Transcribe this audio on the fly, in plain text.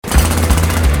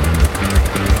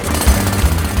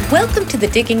Welcome to the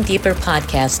Digging Deeper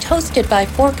podcast, hosted by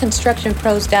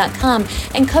forconstructionpros.com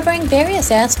and covering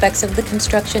various aspects of the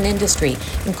construction industry,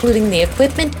 including the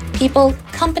equipment, people,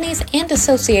 companies, and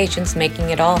associations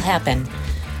making it all happen.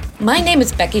 My name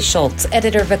is Becky Schultz,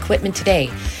 editor of Equipment Today,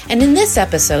 and in this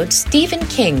episode, Stephen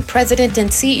King, president and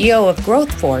CEO of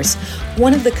GrowthForce,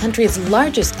 one of the country's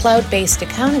largest cloud-based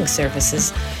accounting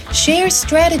services, shares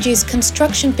strategies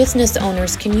construction business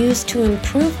owners can use to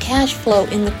improve cash flow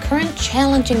in the current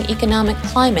challenging economic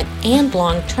climate and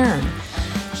long term.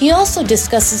 He also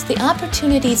discusses the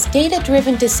opportunities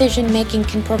data-driven decision-making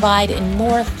can provide in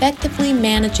more effectively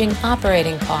managing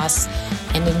operating costs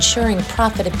and ensuring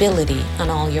profitability on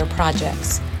all your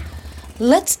projects.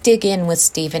 Let's dig in with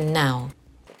Stephen now.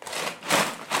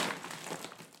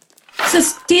 So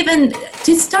Stephen,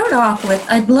 to start off with,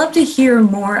 I'd love to hear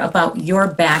more about your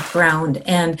background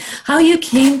and how you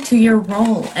came to your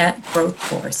role at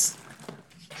GrowthForce.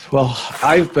 Well,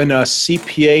 I've been a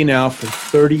CPA now for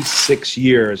 36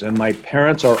 years, and my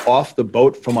parents are off the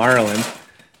boat from Ireland,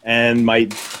 and my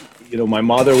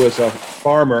mother was a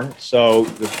farmer, so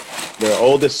the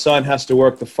oldest son has to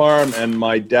work the farm, and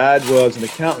my dad was an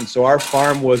accountant, so our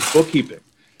farm was bookkeeping.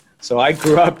 So I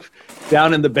grew up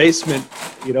down in the basement,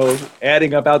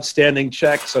 adding up outstanding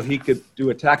checks so he could do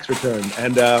a tax return.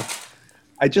 And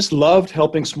I just loved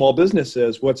helping small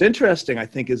businesses. What's interesting, I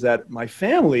think, is that my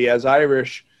family, as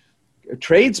Irish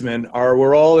tradesmen,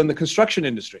 we're all in the construction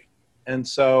industry. And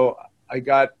so I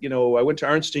went to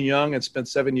Ernst & Young and spent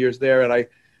 7 years there,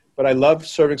 but I loved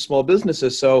serving small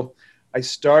businesses. So I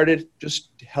started just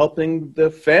helping the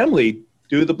family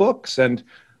do the books. And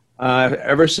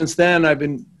ever since then, I've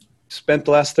spent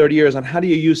the last 30 years on how do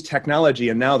you use technology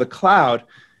and now the cloud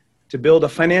to build a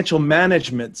financial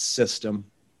management system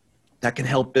that can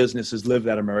help businesses live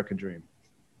that American dream.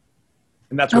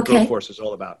 And that's what GrowthForce is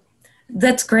all about.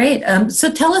 That's great. So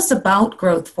tell us about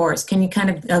GrowthForce. Can you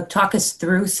kind of talk us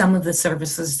through some of the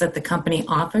services that the company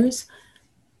offers?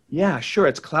 Yeah, sure.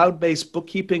 It's cloud-based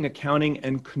bookkeeping, accounting,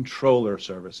 and controller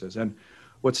services. And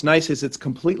what's nice is it's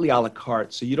completely a la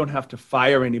carte, so you don't have to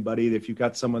fire anybody if you've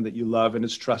got someone that you love and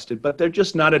is trusted, but they're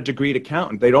just not a degreed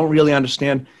accountant. They don't really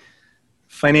understand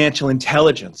financial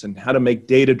intelligence and how to make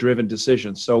data-driven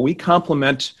decisions. So we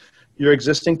complement your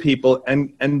existing people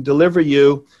and deliver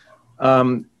you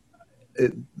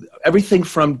everything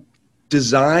from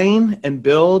design and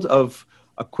build of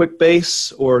a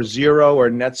QuickBase or Xero or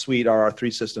NetSuite are our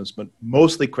three systems, but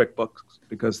mostly QuickBooks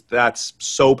because that's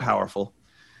so powerful.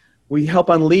 We help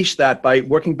unleash that by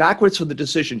working backwards from the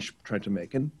decisions you're trying to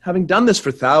make. And having done this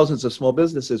for thousands of small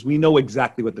businesses, we know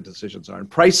exactly what the decisions are. And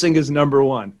pricing is number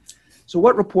one. So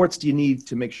what reports do you need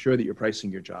to make sure that you're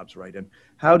pricing your jobs right? And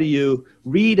how do you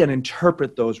read and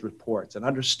interpret those reports and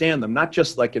understand them? Not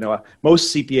just like,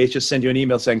 most CPAs just send you an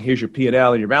email saying, here's your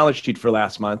P&L and your balance sheet for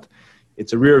last month.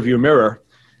 It's a rear view mirror.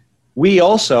 We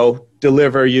also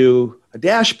deliver you a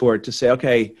dashboard to say,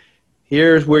 okay,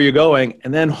 here's where you're going,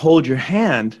 and then hold your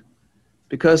hand,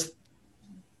 because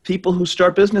people who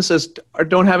start businesses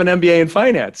don't have an MBA in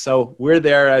finance. So we're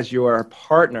there as your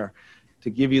partner to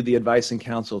give you the advice and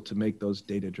counsel to make those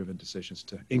data-driven decisions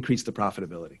to increase the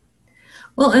profitability.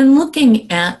 Well, in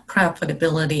looking at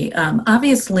profitability,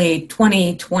 obviously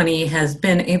 2020 has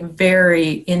been a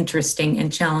very interesting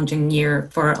and challenging year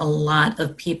for a lot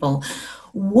of people.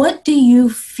 What do you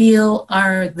feel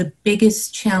are the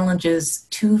biggest challenges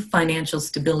to financial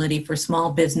stability for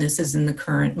small businesses in the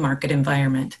current market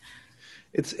environment?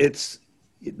 It's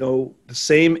the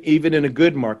same even in a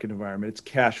good market environment. It's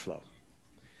cash flow.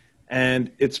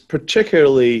 And it's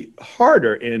particularly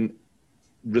harder in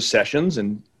recessions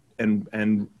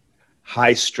and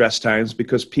high stress times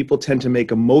because people tend to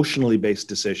make emotionally based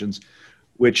decisions,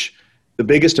 which the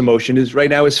biggest emotion is right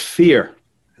now is fear.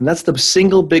 And that's the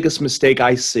single biggest mistake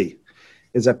I see,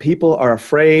 is that people are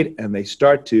afraid and they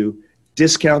start to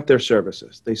discount their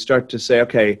services. They start to say,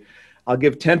 okay, I'll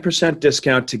give 10%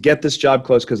 discount to get this job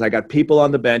closed because I got people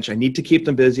on the bench. I need to keep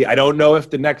them busy. I don't know if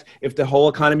the whole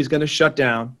economy is going to shut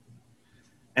down.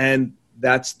 And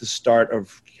that's the start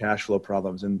of cash flow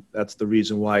problems. And that's the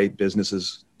reason why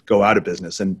businesses go out of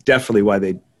business and definitely why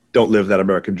they don't live that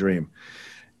American dream.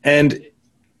 And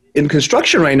in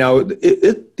construction right now,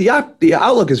 the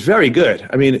outlook is very good.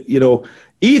 I mean,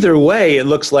 either way, it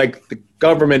looks like the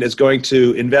government is going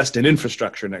to invest in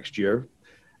infrastructure next year.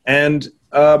 And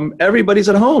everybody's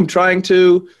at home trying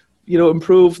to,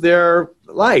 improve their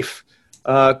life.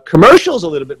 Commercial's a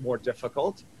little bit more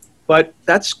difficult, but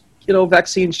that's,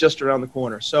 vaccines just around the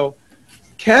corner. So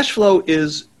cash flow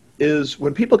is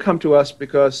when people come to us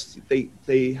because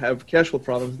they have cash flow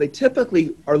problems, they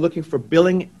typically are looking for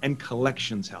billing and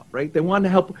collections help, right? They want to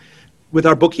help with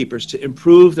our bookkeepers to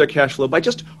improve their cash flow by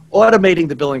just automating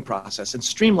the billing process and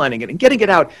streamlining it and getting it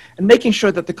out and making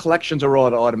sure that the collections are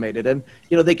all automated and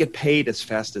they get paid as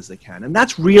fast as they can. And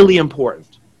that's really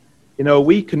important.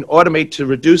 We can automate to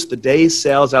reduce the days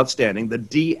sales outstanding, the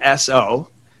DSO,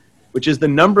 which is the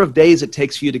number of days it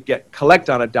takes for you to collect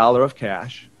on $1 of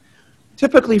cash,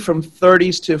 typically from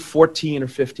 30s to 14 or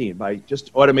 15 by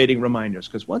just automating reminders.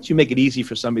 Because once you make it easy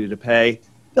for somebody to pay,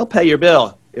 they'll pay your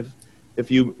bill if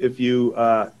you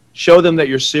show them that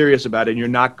you're serious about it and you're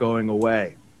not going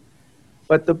away.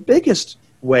 But the biggest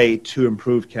way to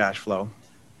improve cash flow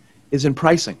is in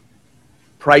pricing.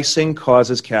 Pricing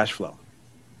causes cash flow.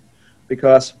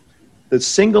 Because the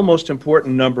single most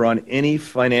important number on any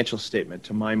financial statement,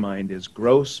 to my mind, is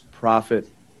gross profit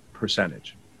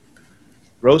percentage.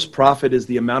 Gross profit is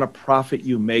the amount of profit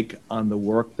you make on the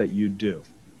work that you do.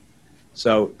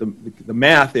 So the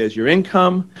math is your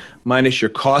income minus your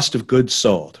cost of goods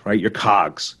sold, right? Your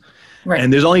COGS. Right.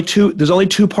 And there's only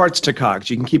two parts to COGS.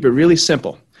 You can keep it really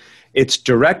simple. It's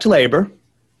direct labor,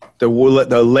 the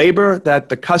labor that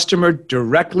the customer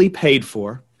directly paid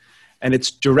for, and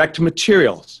it's direct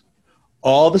materials,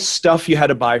 all the stuff you had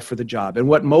to buy for the job. And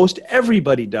what most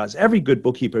everybody does, every good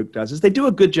bookkeeper does, is they do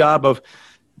a good job of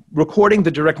recording the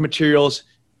direct materials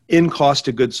in cost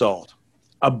of goods sold,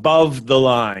 above the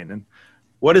line. And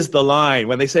what is the line?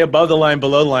 When they say above the line,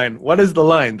 below the line, what is the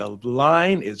line? The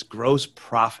line is gross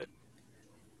profit.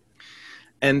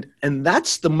 And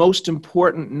that's the most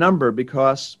important number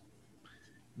because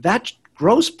that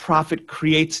gross profit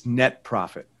creates net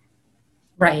profit.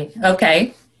 Right.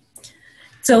 Okay.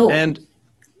 So,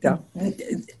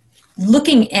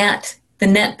 looking at the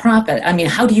net profit, I mean,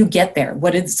 how do you get there?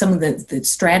 What are some of the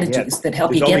strategies that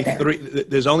help you get there?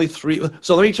 There's only three.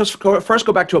 So let me just first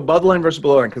go back to above the line versus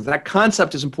below the line, because that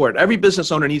concept is important. Every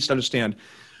business owner needs to understand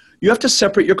you have to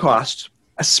separate your costs,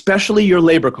 especially your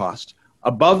labor cost,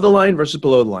 above the line versus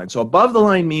below the line. So above the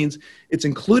line means it's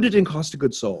included in cost of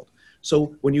goods sold.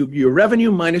 So when your revenue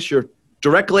minus your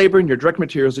direct labor and your direct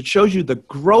materials, it shows you the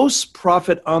gross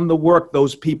profit on the work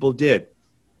those people did.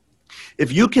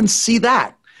 If you can see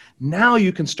that, now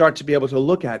you can start to be able to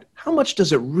look at how much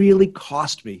does it really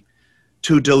cost me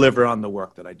to deliver on the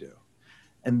work that I do.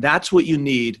 And that's what you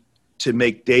need to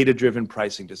make data-driven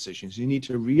pricing decisions. You need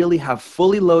to really have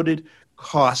fully loaded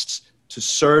costs to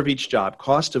serve each job,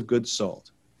 cost of goods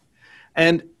sold.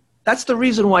 And that's the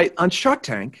reason why on Shark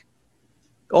Tank,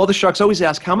 all the sharks always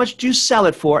ask, how much do you sell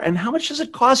it for and how much does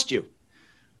it cost you?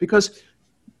 Because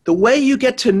the way you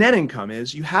get to net income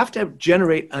is you have to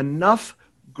generate enough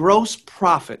gross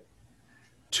profit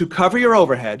to cover your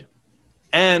overhead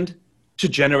and to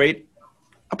generate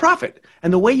a profit.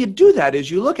 And the way you do that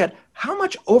is you look at how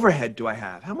much overhead do I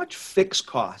have? How much fixed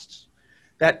costs?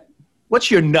 What's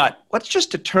your nut? What's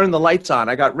just to turn the lights on?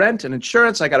 I got rent and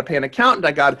insurance. I got to pay an accountant.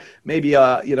 I got maybe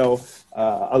a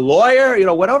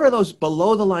lawyer. Whatever those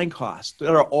below the line costs that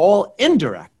are all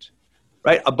indirect,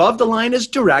 right? Above the line is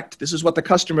direct. This is what the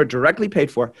customer directly paid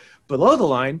for. Below the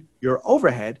line, your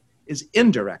overhead is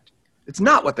indirect. It's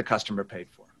not what the customer paid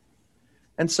for.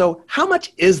 And so, how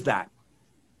much is that?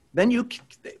 Then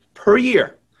per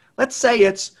year. Let's say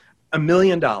it's $1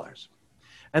 million.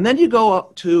 And then you go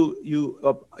up to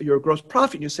your gross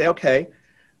profit and you say, okay,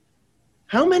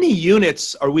 how many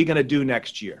units are we going to do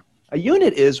next year? A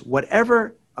unit is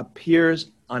whatever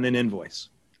appears on an invoice.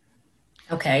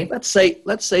 Okay. Let's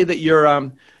say that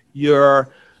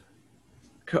your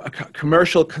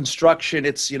commercial construction,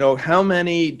 it's, how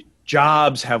many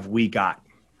jobs have we got,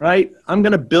 right? I'm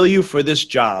going to bill you for this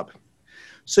job.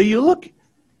 So you look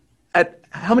at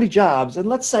how many jobs, and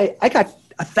let's say I got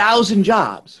 1,000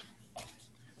 jobs.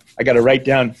 I got to write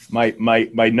down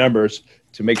my numbers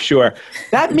to make sure.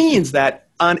 That means that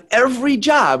on every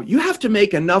job, you have to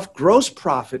make enough gross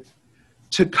profit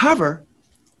to cover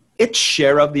its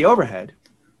share of the overhead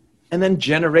and then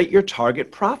generate your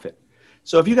target profit.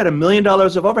 So if you got $1 million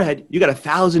of overhead, you got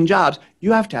 1,000 jobs,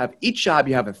 you have to have each job,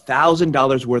 you have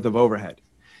 $1,000 worth of overhead.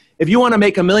 If you want to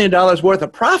make $1 million worth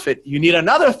of profit, you need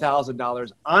another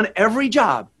 $1,000 on every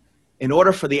job in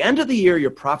order for the end of the year,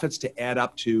 your profits to add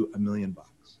up to $1 million.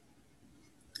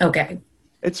 Okay.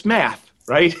 It's math,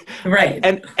 right? Right.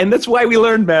 And that's why we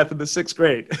learned math in the 6th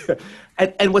grade.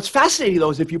 and what's fascinating,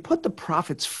 though, is if you put the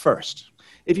profits first,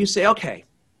 if you say, okay,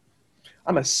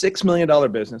 I'm a $6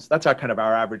 million business. That's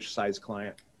our average size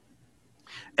client.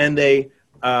 And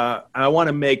I want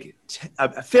to make a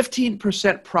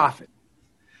 15% profit.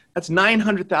 That's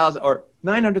 $900,000 or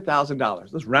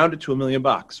 $900,000. Let's round it to $1 million,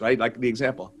 right? Like the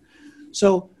example.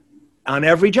 So on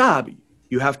every job,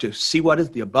 you have to see what is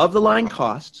the above the line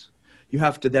costs. You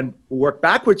have to then work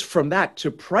backwards from that to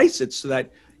price it so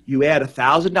that you add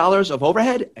 $1,000 of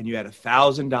overhead and you add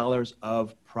 $1,000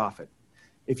 of profit.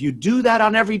 If you do that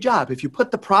on every job, if you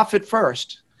put the profit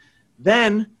first,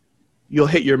 then you'll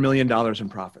hit your $1 million in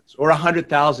profits, or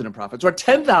 100,000 in profits, or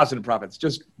 10,000 in profits,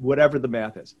 just whatever the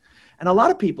math is. And a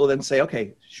lot of people then say,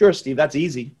 okay, sure, Steve, that's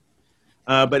easy,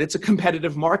 but it's a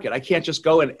competitive market. I can't just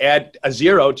go and add a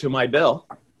zero to my bill.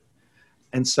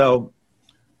 And so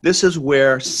this is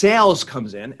where sales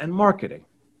comes in and marketing,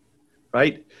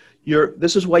 right?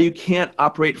 This is why you can't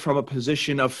operate from a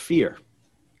position of fear.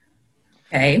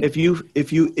 Okay. If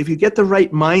you get the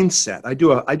right mindset, I'm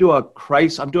doing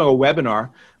a webinar.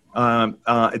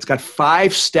 It's got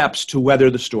 5 steps to weather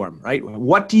the storm, right?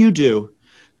 What do you do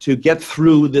to get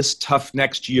through this tough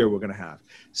next year we're going to have?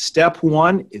 Step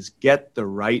 1 is get the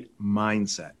right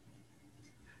mindset.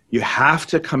 You have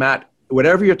to come at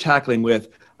whatever you're tackling with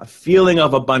a feeling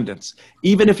of abundance,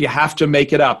 even if you have to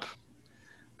make it up,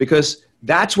 because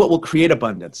that's what will create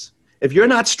abundance. If you're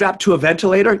not strapped to a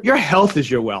ventilator, your health is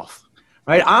your wealth,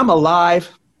 right? I'm alive.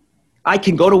 I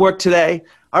can go to work today.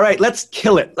 All right, let's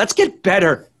kill it. Let's get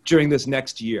better during this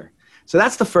next year. So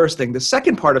that's the first thing. The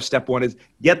second part of step 1 is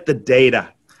get the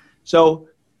data. So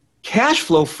cash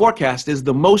flow forecast is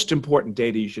the most important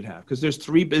data you should have, because there's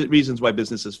 3 reasons why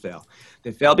businesses fail.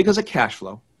 They fail because of cash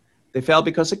flow. They fail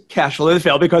because of cash flow. They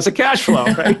fail because of cash flow,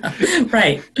 right?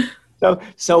 Right.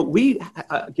 So we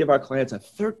give our clients a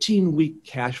 13-week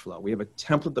cash flow. We have a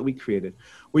template that we created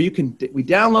where we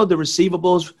download the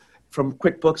receivables from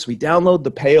QuickBooks, we download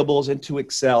the payables into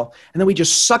Excel, and then we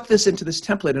just suck this into this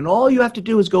template. And all you have to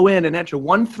do is go in and enter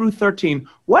 1 through 13.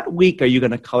 What week are you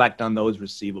going to collect on those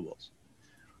receivables?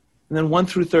 And then 1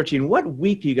 through 13, what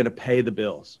week are you going to pay the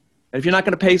bills? And if you're not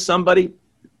going to pay somebody,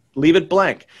 leave it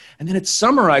blank. And then it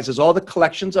summarizes all the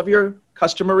collections of your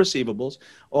customer receivables,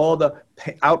 all the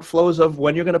outflows of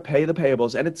when you're going to pay the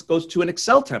payables, and it goes to an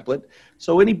Excel template.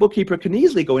 So any bookkeeper can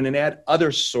easily go in and add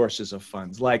other sources of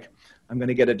funds, like I'm going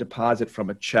to get a deposit from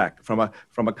a check from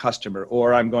a customer,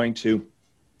 or the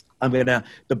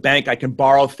bank, I can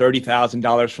borrow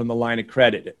 $30,000 from the line of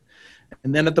credit.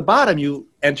 And then at the bottom, you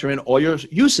enter in all your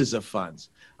uses of funds.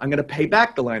 I'm going to pay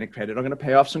back the line of credit. I'm going to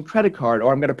pay off some credit card,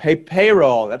 or I'm going to pay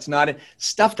payroll. That's not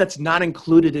stuff that's not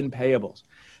included in payables.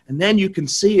 And then you can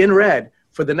see in red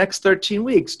for the next 13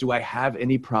 weeks, do I have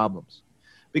any problems?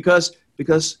 Because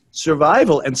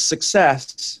survival and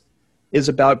success is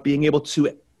about being able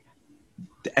to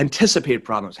anticipate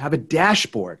problems, have a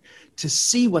dashboard to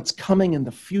see what's coming in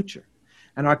the future.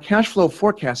 And our cash flow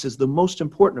forecast is the most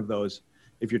important of those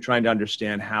if you're trying to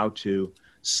understand how to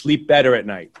sleep better at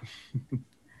night.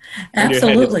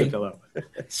 Absolutely.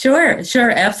 Sure,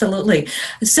 absolutely.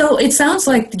 So it sounds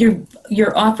like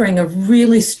you're offering a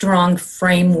really strong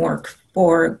framework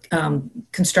for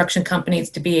construction companies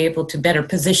to be able to better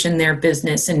position their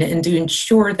business and to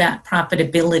ensure that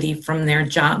profitability from their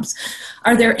jobs.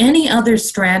 Are there any other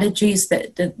strategies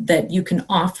that you can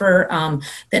offer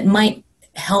that might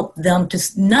help them to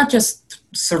not just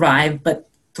survive, but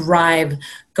thrive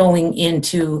going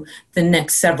into the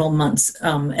next several months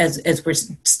as we're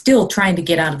still trying to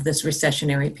get out of this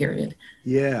recessionary period?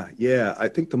 Yeah. I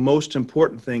think the most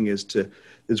important thing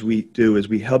is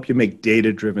we help you make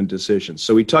data-driven decisions.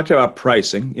 So we talked about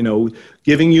pricing,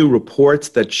 giving you reports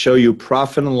that show you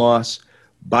profit and loss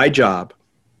by job,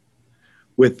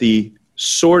 with the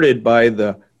sorted by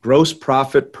the gross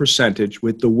profit percentage,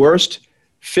 with the worst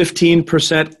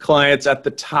 15% clients at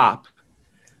the top,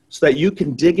 so that you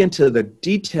can dig into the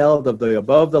detail of the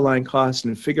above the line cost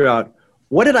and figure out,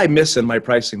 what did I miss in my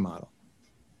pricing model?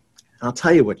 And I'll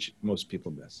tell you what most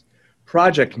people miss.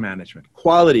 Project management,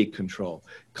 quality control,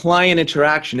 client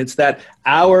interaction. It's that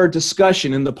hour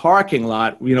discussion in the parking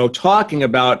lot, talking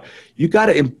about, you got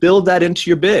to build that into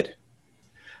your bid.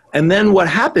 And then what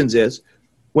happens is,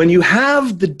 when you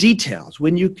have the details,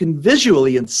 when you can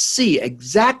visually and see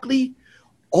exactly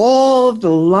all of the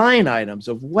line items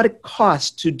of what it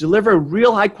costs to deliver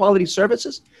real high quality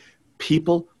services,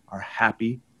 people are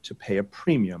happy to pay a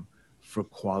premium for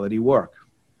quality work.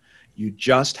 You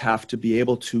just have to be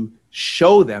able to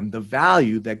show them the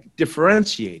value that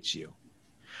differentiates you.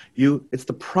 It's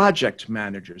the project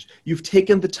managers. You've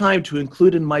taken the time to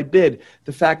include in my bid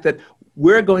the fact that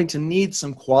we're going to need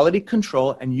some quality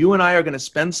control, and you and I are going to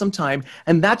spend some time,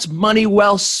 and that's money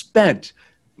well spent.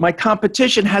 My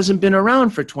competition hasn't been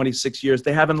around for 26 years.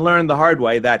 They haven't learned the hard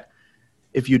way that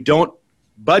if you don't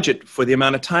budget for the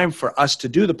amount of time for us to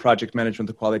do the project management,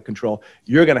 the quality control,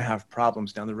 you're going to have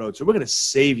problems down the road. So we're going to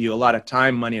save you a lot of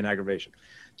time, money, and aggravation.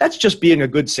 That's just being a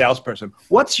good salesperson.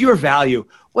 What's your value?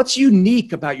 What's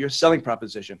unique about your selling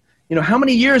proposition? How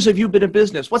many years have you been in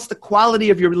business? What's the quality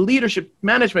of your leadership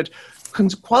management?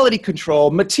 quality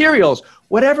control, materials,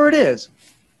 whatever it is.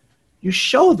 You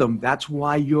show them that's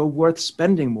why you're worth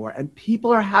spending more. And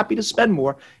people are happy to spend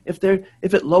more if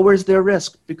it lowers their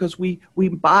risk, because we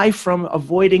buy from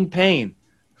avoiding pain.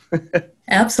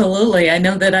 Absolutely. I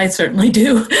know that I certainly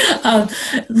do.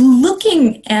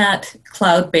 Looking at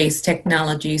cloud-based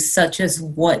technologies such as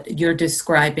what you're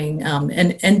describing,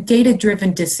 and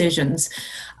data-driven decisions,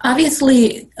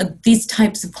 obviously these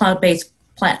types of cloud-based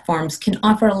platforms can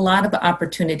offer a lot of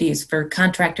opportunities for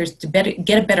contractors to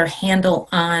get a better handle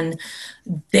on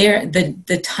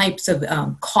the types of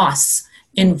costs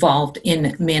involved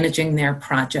in managing their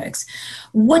projects.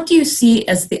 What do you see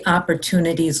as the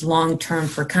opportunities long-term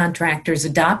for contractors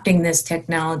adopting this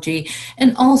technology,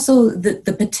 and also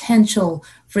the potential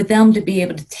for them to be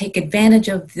able to take advantage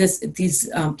of these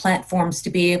platforms to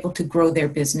be able to grow their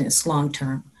business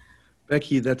long-term?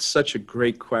 Becky, that's such a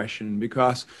great question,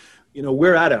 because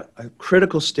we're at a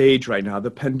critical stage right now.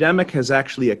 The pandemic has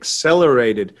actually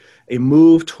accelerated a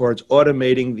move towards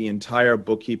automating the entire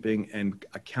bookkeeping and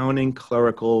accounting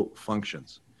clerical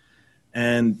functions.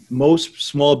 And most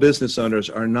small business owners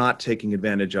are not taking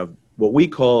advantage of what we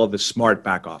call the smart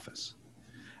back office.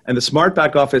 And the smart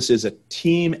back office is a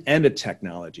team and a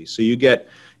technology. So you get,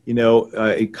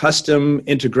 a custom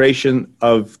integration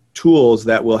of tools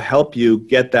that will help you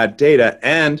get that data,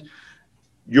 and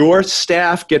your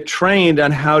staff get trained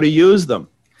on how to use them.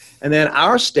 And then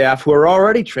our staff, who are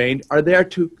already trained, are there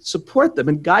to support them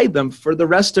and guide them for the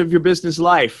rest of your business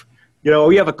life.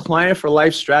 We have a client for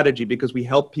life strategy because we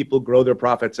help people grow their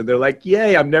profits, and they're like,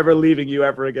 yay, I'm never leaving you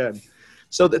ever again.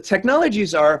 So the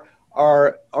technologies are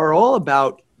all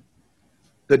about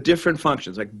the different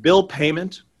functions, like bill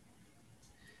payment.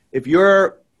 If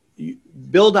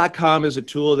Bill.com is a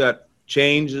tool that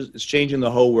is changing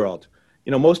the whole world.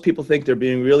 Most people think they're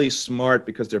being really smart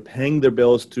because they're paying their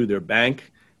bills through their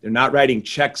bank. They're not writing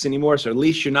checks anymore, so at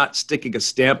least you're not sticking a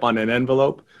stamp on an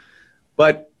envelope.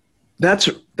 But that's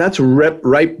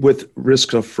ripe with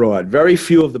risk of fraud. Very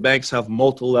few of the banks have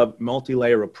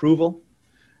multi-layer approval.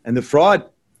 And the fraud,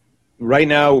 right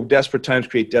now, desperate times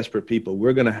create desperate people.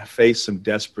 We're going to face some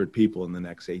desperate people in the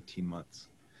next 18 months.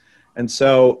 And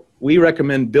so we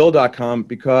recommend Bill.com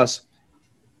because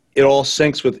it all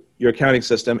syncs with your accounting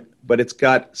system, but it's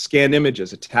got scanned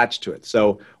images attached to it.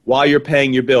 So while you're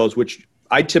paying your bills, which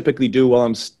I typically do while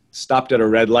I'm stopped at a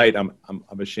red light, I'm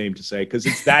ashamed to say, because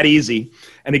it's that easy,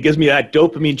 and it gives me that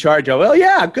dopamine charge of, well,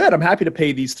 yeah, good, I'm happy to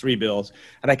pay these 3 bills,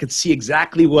 and I can see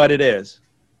exactly what it is.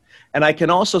 And I can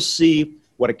also see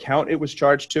what account it was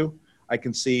charged to. I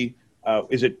can see,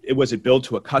 was it billed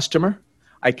to a customer?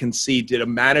 I can see, did a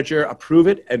manager approve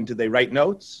it, and did they write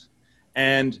notes?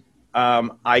 And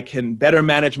I can better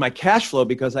manage my cash flow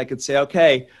because I could say,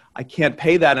 okay, I can't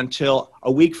pay that until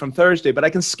a week from Thursday, but I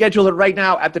can schedule it right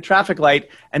now at the traffic light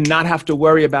and not have to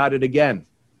worry about it again.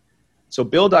 So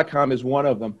Bill.com is one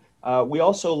of them. We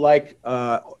also like,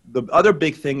 the other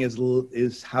big thing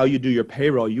is how you do your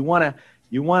payroll. You want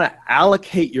to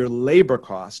allocate your labor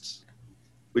costs,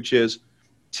 which is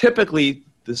typically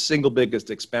the single biggest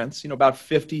expense, about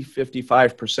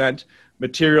 55%.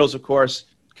 Materials, of course,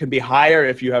 can be higher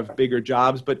if you have bigger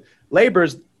jobs, but labor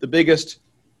is the biggest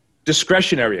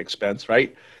discretionary expense,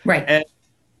 right? Right.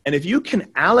 And if you can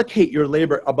allocate your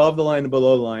labor above the line and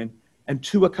below the line and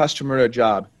to a customer or a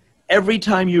job, every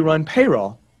time you run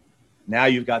payroll, now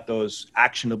you've got those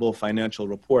actionable financial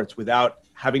reports without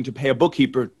having to pay a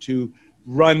bookkeeper to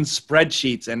run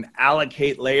spreadsheets and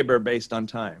allocate labor based on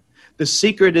time. The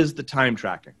secret is the time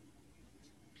tracking.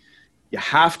 You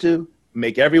have to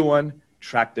make everyone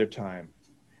track their time.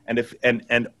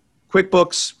 And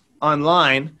QuickBooks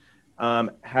Online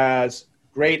has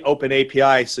great open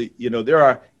API. So, there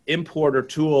are importer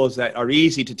tools that are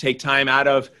easy to take time out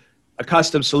of a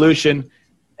custom solution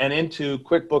and into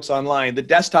QuickBooks Online. The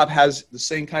desktop has the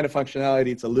same kind of functionality.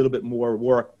 It's a little bit more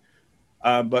work.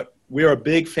 But we are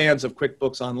big fans of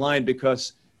QuickBooks Online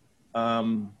because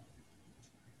the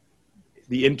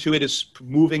Intuit is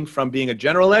moving from being a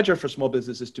general ledger for small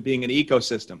businesses to being an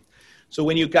ecosystem. So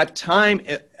when you've got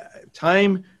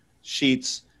time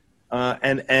sheets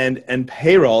and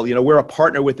payroll, we're a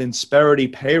partner with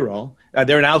Insperity Payroll.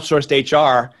 They're an outsourced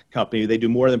HR company. They do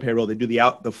more than payroll. They do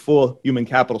the full human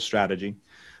capital strategy.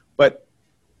 But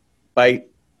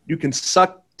you can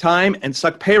suck time and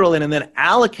suck payroll in and then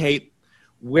allocate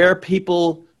where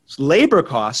people's labor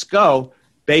costs go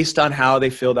based on how they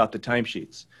filled out the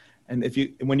timesheets. And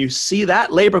when you see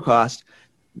that labor cost,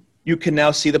 you can now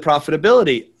see the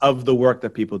profitability of the work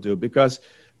that people do, because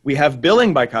we have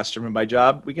billing by customer and by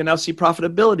job. We can now see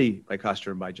profitability by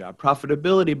customer and by job,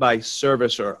 profitability by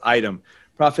service or item,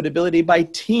 profitability by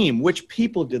team, which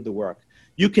people did the work.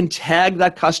 You can tag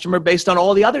that customer based on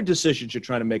all the other decisions you're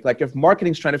trying to make. Like if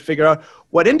marketing's trying to figure out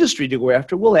what industry to go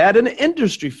after, we'll add an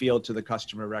industry field to the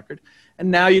customer record. And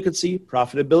now you can see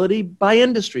profitability by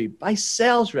industry, by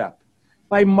sales rep,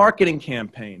 by marketing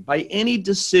campaign, by any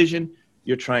decision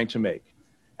you're trying to make.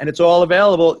 And it's all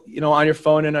available, on your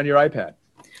phone and on your iPad.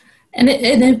 And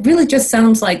it really just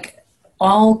sounds like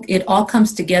it all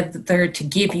comes together to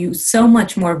give you so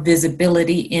much more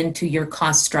visibility into your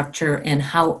cost structure and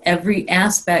how every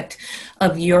aspect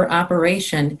of your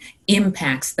operation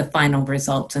impacts the final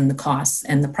results and the costs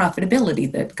and the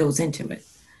profitability that goes into it.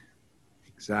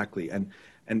 Exactly. And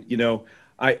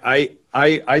I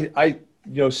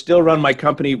still run my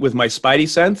company with my spidey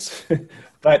sense,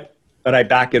 but I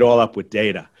back it all up with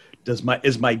data.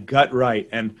 Is my gut right?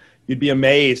 And you'd be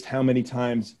amazed how many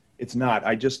times it's not.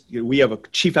 We have a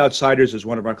Chief Outsiders as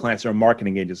one of our clients. They're a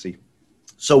marketing agency.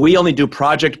 So we only do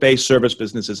project-based service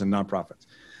businesses and nonprofits.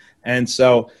 And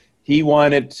so he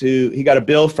got a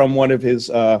bill from one of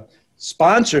his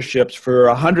sponsorships for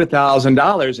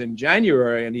 $100,000 in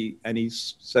January. And he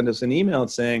sent us an email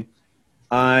saying,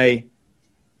 on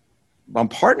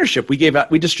partnership, we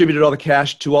distributed all the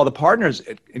cash to all the partners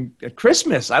at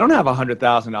Christmas. I don't have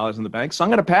 $100,000 in the bank, so I'm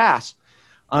going to pass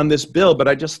on this bill. But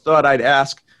I just thought I'd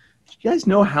ask, do you guys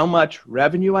know how much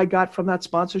revenue I got from that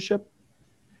sponsorship?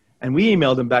 And we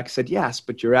emailed him back and said, yes,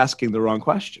 but you're asking the wrong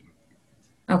question.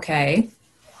 Okay.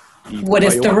 What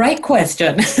is the right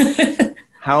question?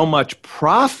 How much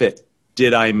profit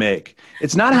did I make?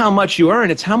 It's not how much you earn,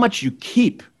 it's how much you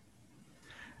keep.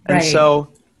 And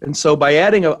so by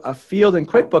adding a field in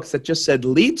QuickBooks that just said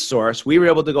lead source, we were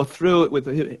able to go through it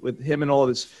with him and all of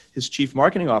his chief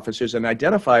marketing officers and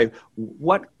identify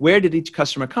where did each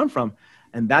customer come from.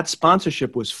 And that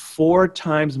sponsorship was 4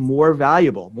 times more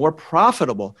valuable, more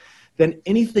profitable than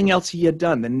anything else he had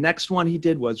done. The next one he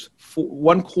did was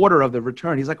 1/4 of the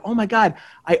return. He's like, oh my God,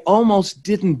 I almost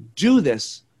didn't do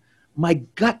this. My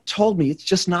gut told me it's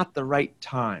just not the right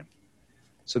time.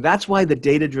 So that's why the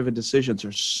data-driven decisions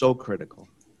are so critical.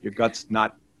 Your gut's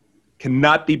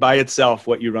cannot be by itself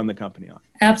what you run the company on.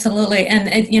 Absolutely. And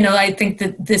I think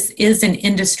that this is an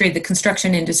industry, the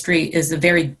construction industry is a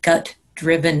very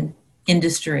gut-driven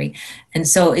industry. And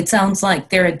so it sounds like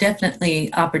there are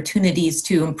definitely opportunities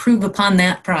to improve upon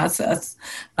that process,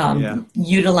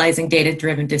 utilizing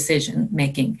data-driven decision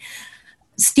making.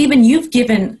 Stephen, you've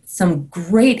given some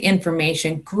great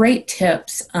information, great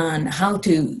tips on how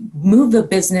to move a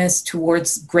business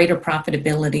towards greater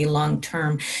profitability long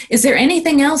term. Is there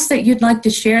anything else that you'd like to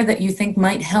share that you think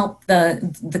might help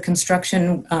the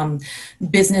construction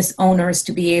business owners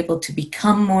to be able to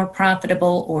become more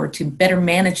profitable or to better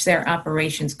manage their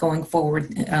operations going forward,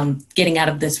 getting out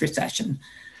of this recession?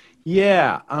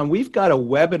 Yeah, we've got a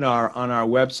webinar on our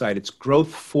website. It's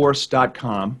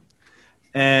growthforce.com.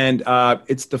 And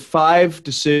it's the 5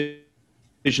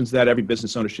 decisions that every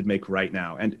business owner should make right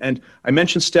now. And I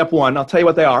mentioned step 1. I'll tell you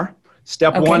what they are.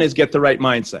 Step 1 is get the right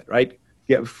mindset, right?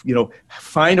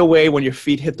 Find a way when your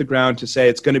feet hit the ground to say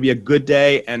it's going to be a good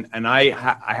day and I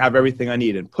have everything I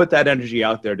need, and put that energy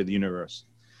out there to the universe.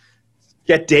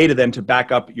 Get data then to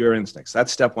back up your instincts.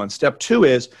 That's step 1. Step 2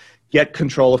 is get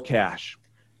control of cash.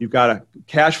 You've got a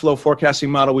cash flow forecasting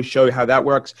model. We show you how that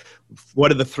works. What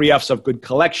are the 3 F's of good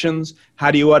collections? How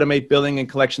do you automate billing and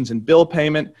collections and bill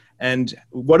payment? And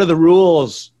what are the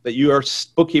rules that your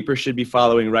bookkeeper should be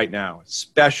following right now,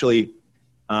 especially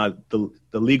the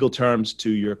legal terms to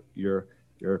your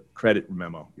credit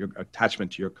memo, your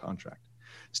attachment to your contract.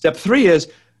 Step 3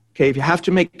 is, okay, if you have to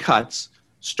make cuts,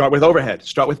 start with overhead,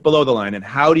 start with below the line. And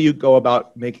how do you go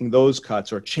about making those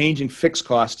cuts or changing fixed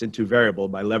costs into variable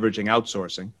by leveraging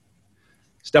outsourcing?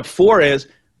 Step 4 is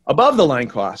above the line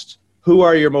costs. Who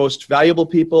are your most valuable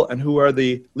people and who are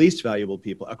the least valuable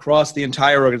people across the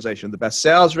entire organization? The best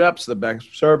sales reps, the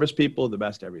best service people, the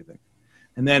best everything.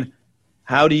 And then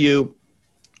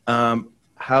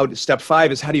step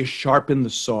 5 is how do you sharpen the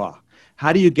saw?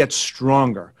 How do you get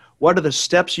stronger? What are the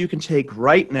steps you can take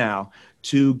right now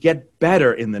to get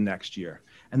better in the next year?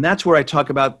 And that's where I talk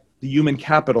about the human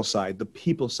capital side, the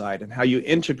people side, and how you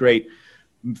integrate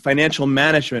financial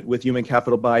management with human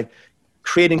capital by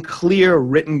creating clear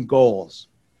written goals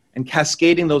and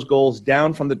cascading those goals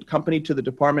down from the company to the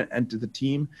department and to the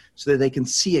team so that they can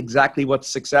see exactly what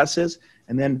success is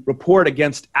and then report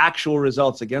against actual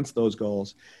results against those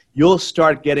goals. You'll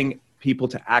start getting people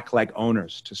to act like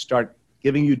owners, to start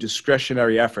giving you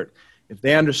discretionary effort. If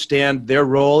they understand their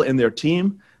role in their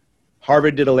team,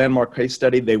 Harvard did a landmark case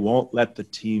study, they won't let the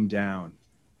team down.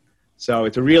 So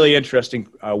it's a really interesting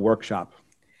workshop.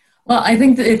 Well, I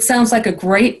think that it sounds like a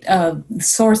great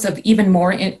source of even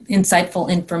more insightful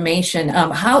information.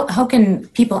 How can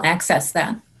people access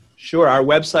that? Sure. Our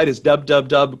website is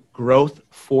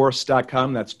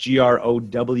www.growthforce.com. That's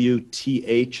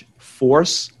GROWTH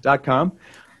force.com.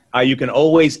 You can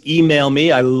always email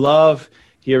me. I love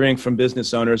hearing from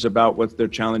business owners about what their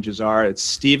challenges are. It's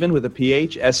Stephen with a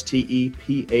PH,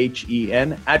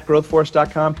 STEPHEN at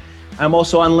growthforce.com. I'm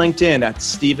also on LinkedIn at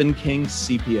Stephen King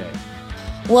CPA.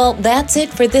 Well, that's it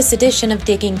for this edition of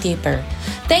Digging Deeper.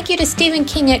 Thank you to Stephen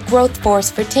King at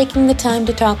GrowthForce for taking the time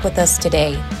to talk with us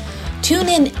today. Tune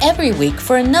in every week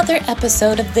for another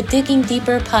episode of the Digging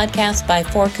Deeper podcast by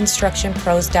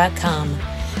forconstructionpros.com.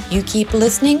 You keep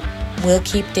listening, we'll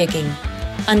keep digging.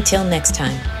 Until next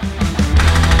time.